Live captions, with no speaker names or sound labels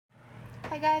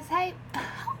Hey guys, hey,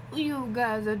 how you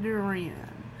guys are doing?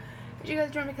 Did you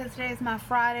guys doing? Because today is my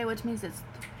Friday, which means it's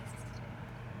twist.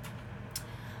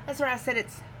 That's what I said,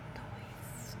 it's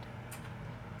twist.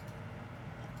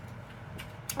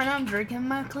 And I'm drinking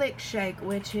my Click Shake,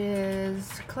 which is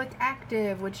Click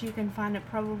Active, which you can find at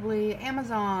probably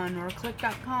Amazon or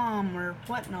click.com or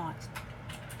whatnot.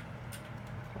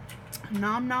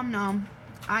 Nom nom nom.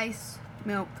 Ice,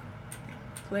 milk,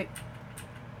 Click.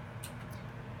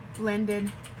 Blended.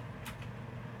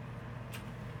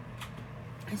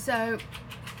 So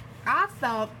I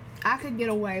thought I could get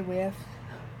away with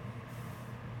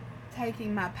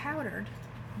taking my powdered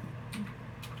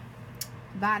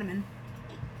vitamin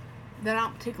that I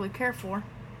don't particularly care for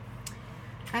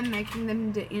and making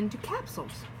them into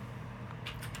capsules.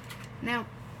 Now,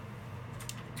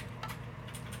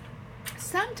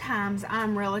 sometimes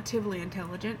I'm relatively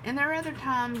intelligent and there are other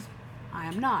times I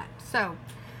am not. So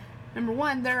number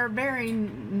one, there are very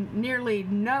nearly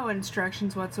no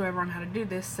instructions whatsoever on how to do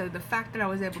this, so the fact that I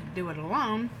was able to do it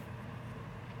alone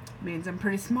means I'm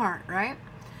pretty smart, right?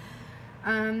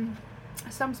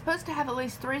 So I'm supposed to have at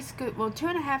least 3 scoops, well,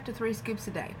 2.5 to 3 scoops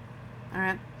a day,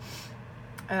 alright,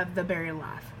 of the Berry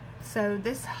Life. So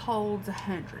this holds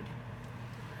 100.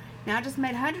 Now I just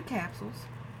made 100 capsules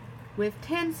with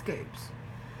 10 scoops.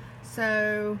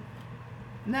 So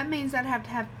that means I'd have to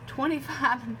have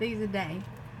 25 of these a day.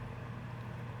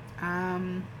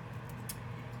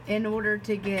 In order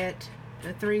to get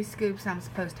the 3 scoops I'm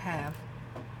supposed to have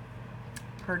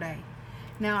per day.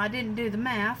 Now I didn't do the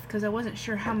math because I wasn't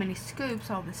sure how many scoops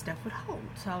all this stuff would hold.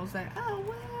 So I was like, oh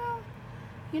well,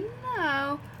 you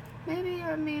know, maybe,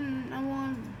 I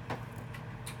want,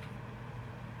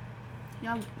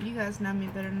 you guys know me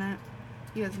better than that.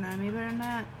 You guys know me better than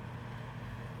that.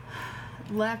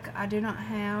 Luck I do not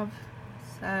have.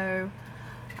 So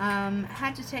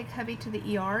had to take hubby to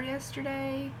the ER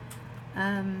yesterday.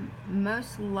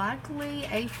 Most likely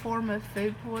a form of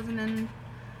food poisoning,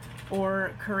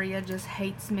 or Korea just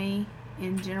hates me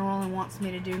in general and wants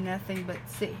me to do nothing but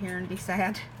sit here and be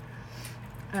sad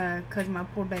because my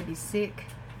poor baby's sick.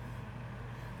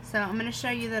 So I'm going to show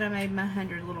you that I made my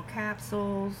 100 little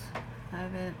capsules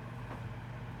of it.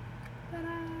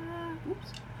 Ta-da!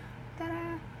 Oops.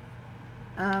 Ta-da!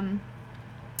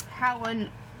 How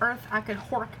on earth I could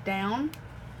hork down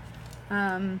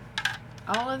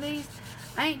all of these,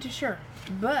 I ain't too sure,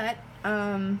 but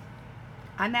I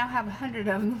now have 100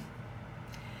 of them.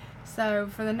 So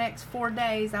for the next 4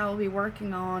 days I will be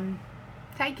working on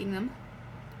taking them.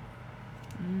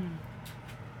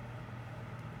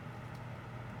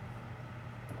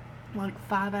 Like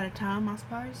 5 at a time, I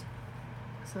suppose.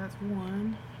 So that's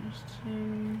 1, there's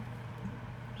 2,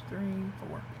 there's 3,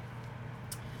 4.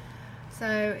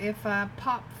 So if I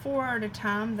pop 4 at a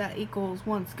time, that equals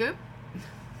 1 scoop.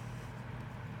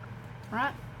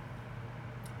 Right?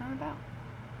 How about?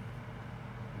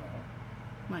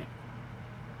 Wait.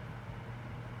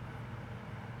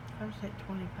 I would take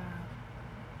 25.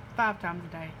 5 times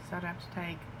a day. So I'd have to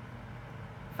take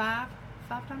 5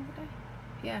 times a day?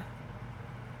 Yeah.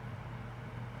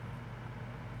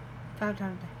 5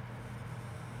 times a day.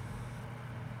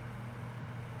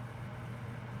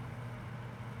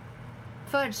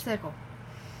 Fudge sickle.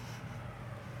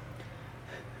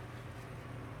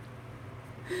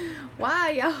 Why,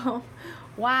 y'all?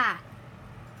 Why?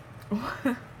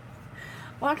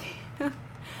 Why can't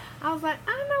I was like,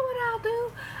 I know what I'll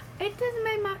do.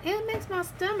 It makes my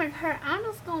stomach hurt. I'm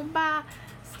just gonna buy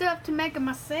stuff to make it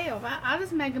myself. I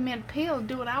just make them in pills,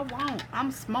 do what I want.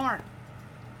 I'm smart.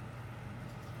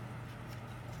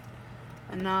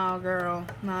 No, girl,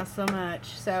 not so much.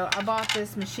 So I bought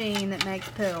this machine that makes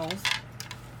pills.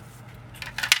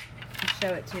 I'll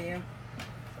show it to you.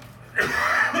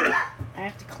 I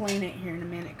have to clean it here in a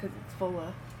minute because it's full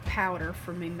of powder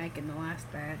from me making the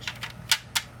last batch.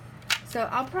 So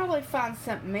I'll probably find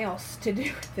something else to do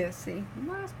with this. See,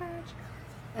 last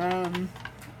batch.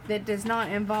 That does not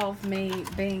involve me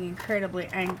being incredibly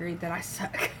angry that I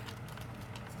suck.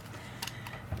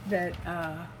 that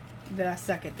I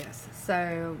suck at this.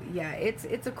 So yeah,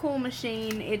 it's a cool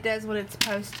machine. It does what it's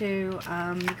supposed to. You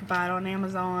can buy it on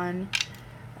Amazon.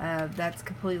 That's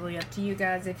completely up to you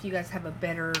guys. If you guys have a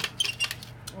better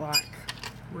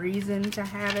reason to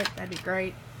have it, that'd be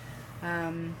great.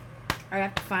 I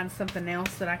have to find something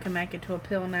else that I can make it to a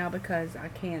pill now because I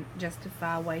can't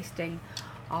justify wasting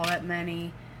all that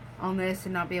money on this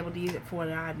and not be able to use it for what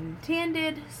I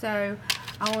intended. So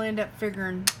I'll end up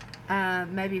figuring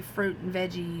maybe fruit and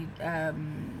veggie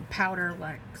powder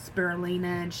like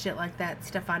spirulina and shit like that.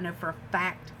 Stuff I know for a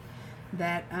fact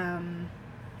that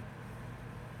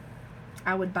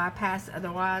I would bypass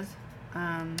otherwise.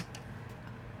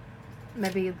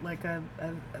 maybe like a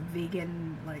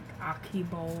vegan, like, aki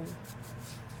bowl,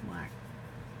 like,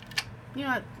 you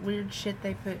know, that weird shit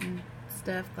they put in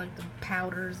stuff, like the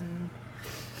powders and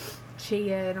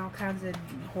chia and all kinds of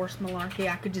horse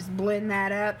malarkey. I could just blend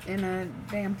that up in a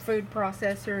damn food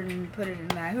processor and put it in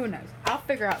that. Who knows? I'll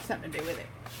figure out something to do with it.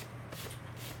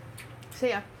 So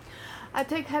yeah, I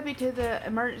took hubby to the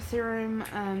emergency room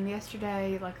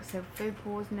yesterday. Like I said, food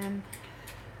poisoning.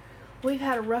 We've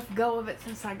had a rough go of it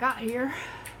since I got here.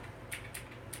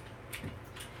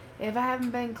 If I haven't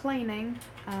been cleaning,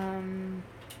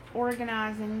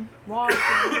 organizing,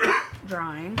 washing,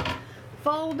 drying,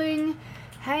 folding,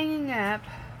 hanging up,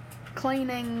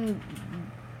 cleaning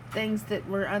things that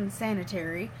were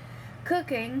unsanitary,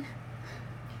 cooking,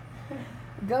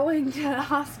 going to the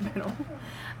hospital.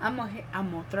 I'm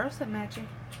gonna throw something at you.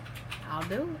 I'll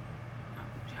do it.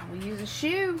 I will use a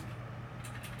shoe.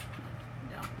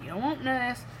 You don't want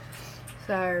this.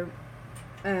 So,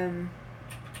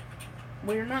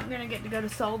 we're not gonna get to go to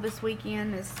Seoul this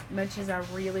weekend as much as I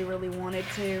really, really wanted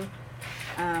to.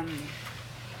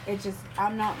 It's just,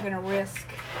 I'm not gonna risk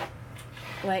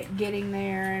like getting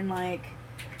there and like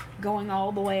going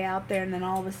all the way out there and then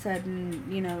all of a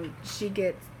sudden, you know, he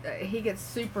gets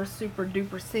super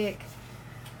duper sick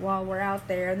while we're out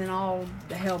there, and then all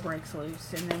the hell breaks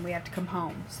loose and then we have to come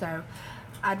home. So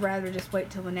I'd rather just wait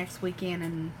till the next weekend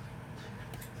and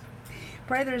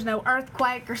pray there's no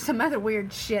earthquake or some other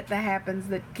weird shit that happens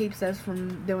that keeps us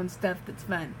from doing stuff that's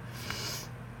fun.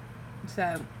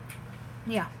 So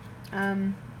yeah,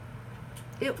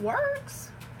 it works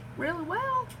really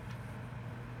well,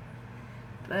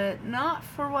 but not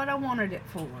for what I wanted it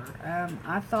for.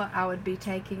 I thought I would be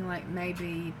taking like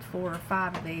maybe 4 or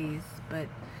 5 of these, but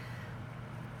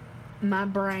my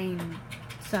brain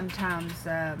sometimes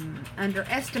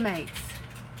underestimates.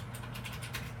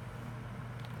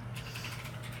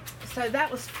 So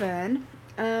that was fun.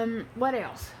 What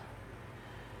else?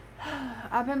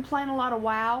 I've been playing a lot of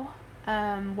WoW,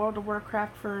 World of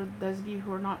Warcraft, for those of you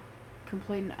who are not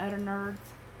complete and utter nerds.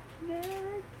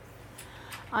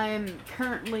 I am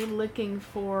currently looking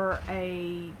for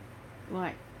a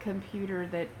like computer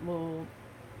that will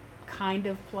kind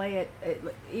of play it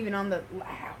even on the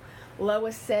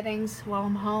lowest settings while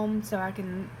I'm home, so I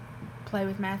can play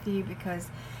with Matthew, because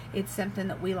it's something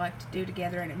that we like to do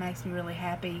together and it makes me really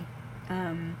happy.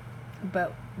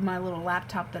 But my little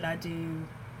laptop that I do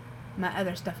my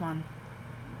other stuff on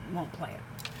won't play it.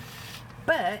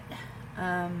 But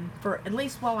for at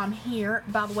least while I'm here,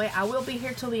 by the way, I will be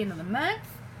here till the end of the month,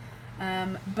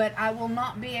 but I will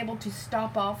not be able to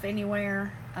stop off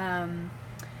anywhere.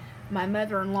 My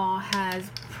mother-in-law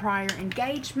has prior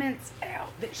engagements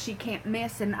out that she can't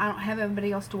miss, and I don't have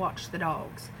anybody else to watch the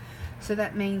dogs. So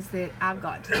that means that I've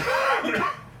got to.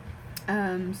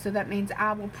 So that means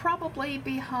I will probably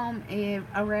be home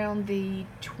around the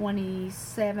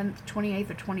 27th, 28th,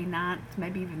 or 29th,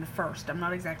 maybe even the 1st. I'm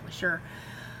not exactly sure.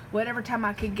 Whatever time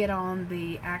I could get on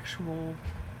the actual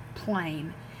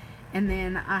plane. And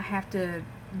then I have to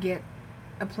get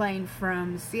a plane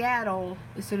from Seattle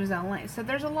as soon as I land. So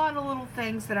there's a lot of little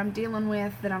things that I'm dealing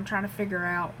with that I'm trying to figure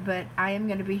out, but I am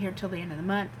going to be here till the end of the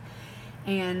month.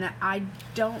 And I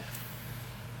don't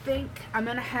think I'm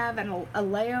going to have a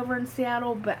layover in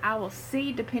Seattle, but I will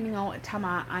see depending on what time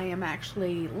I am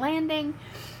actually landing.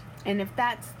 And if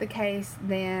that's the case,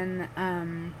 then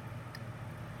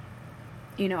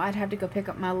you know, I'd have to go pick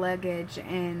up my luggage,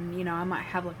 and you know, I might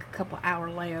have like a couple hour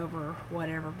layover or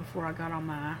whatever before I got on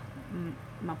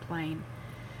my plane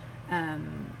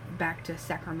back to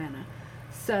Sacramento.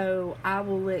 So I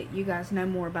will let you guys know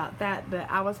more about that.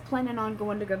 But I was planning on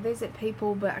going to go visit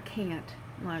people, but I can't.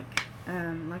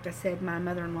 Like I said, my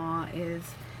mother-in-law is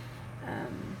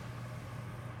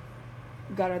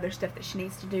got other stuff that she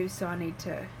needs to do, so I need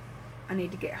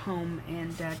to get home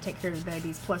and take care of the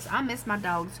babies. Plus, I miss my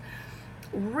dogs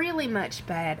really much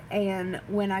bad, and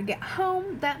when I get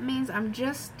home, that means I'm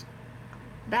just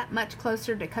that much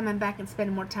closer to coming back and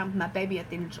spending more time with my baby at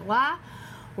the end of July,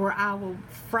 or I will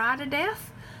fry to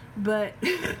death. But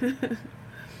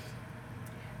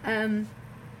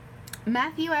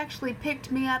Matthew actually picked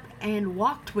me up and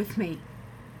walked with me.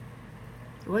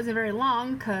 It wasn't very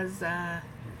long because I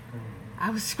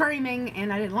was screaming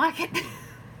and I didn't like it.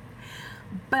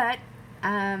 But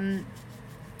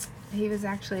he was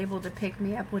actually able to pick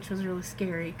me up, which was really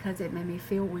scary because it made me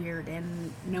feel weird,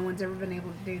 and no one's ever been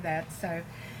able to do that. So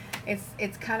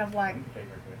it's kind of like,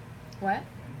 what?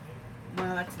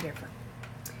 Well, that's different.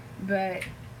 But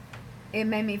it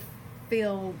made me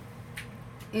feel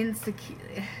insecure.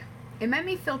 It made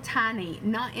me feel tiny,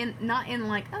 not in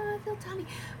like, oh, I feel tiny,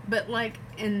 but like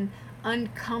an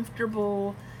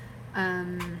uncomfortable,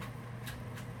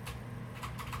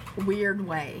 weird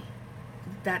way.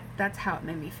 That's how it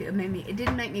made me feel. It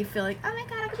didn't make me feel like, oh my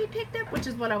god, I could be picked up, which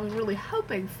is what I was really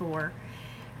hoping for.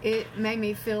 It made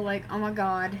me feel like, oh my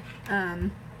god,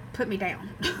 put me down.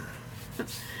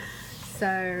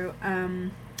 So,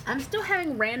 I'm still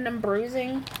having random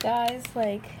bruising, guys.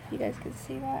 Like, you guys can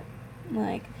see that?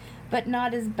 Like, but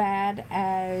not as bad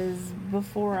as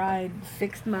before I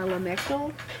fixed my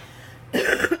lamictal.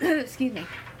 Excuse me.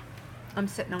 I'm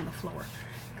sitting on the floor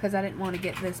because I didn't want to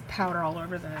get this powder all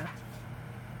over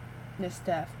this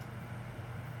stuff.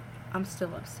 I'm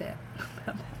still upset.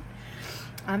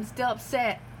 I'm still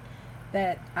upset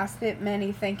that I spent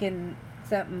money thinking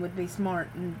something would be smart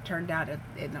and turned out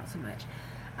it not so much.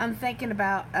 I'm thinking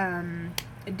about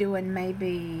doing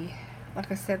maybe,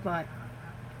 like I said, like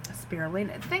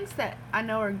spirulina, things that I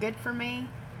know are good for me,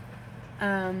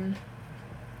 that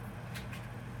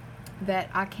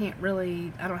I can't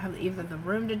really, I don't have either the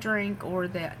room to drink or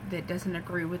that doesn't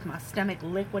agree with my stomach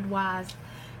liquid wise.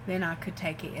 Then I could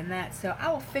take it in that. So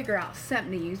I will figure out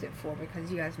something to use it for,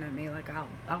 because you guys know me, like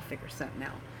I'll figure something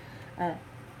out.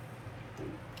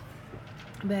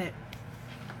 But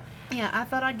yeah, I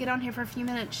thought I'd get on here for a few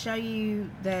minutes, show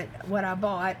you what I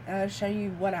bought, show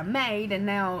you what I made, and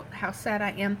now how sad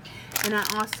I am. And I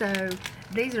also,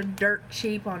 these are dirt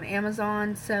cheap on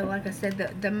Amazon. So like I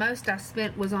said, the most I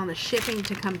spent was on the shipping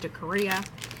to come to Korea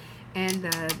and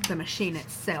the machine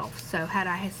itself. So had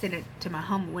I sent it to my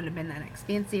home, it wouldn't have been that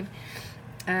expensive.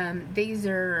 These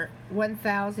are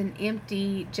 1,000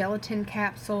 empty gelatin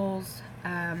capsules.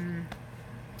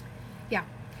 Yeah.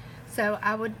 So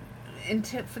I would,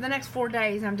 for the next 4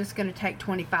 days, I'm just going to take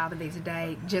 25 of these a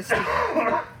day just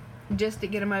to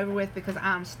get them over with, because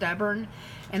I'm stubborn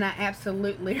and I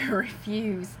absolutely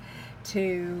refuse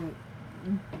to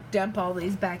dump all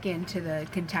these back into the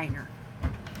container.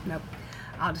 Nope.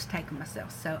 I'll just take them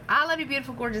myself. So I love you,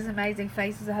 beautiful, gorgeous, amazing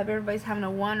faces. I hope everybody's having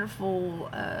a wonderful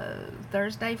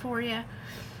Thursday for you,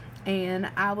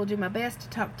 and I will do my best to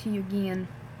talk to you again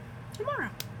tomorrow.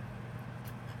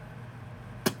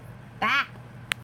 Bye.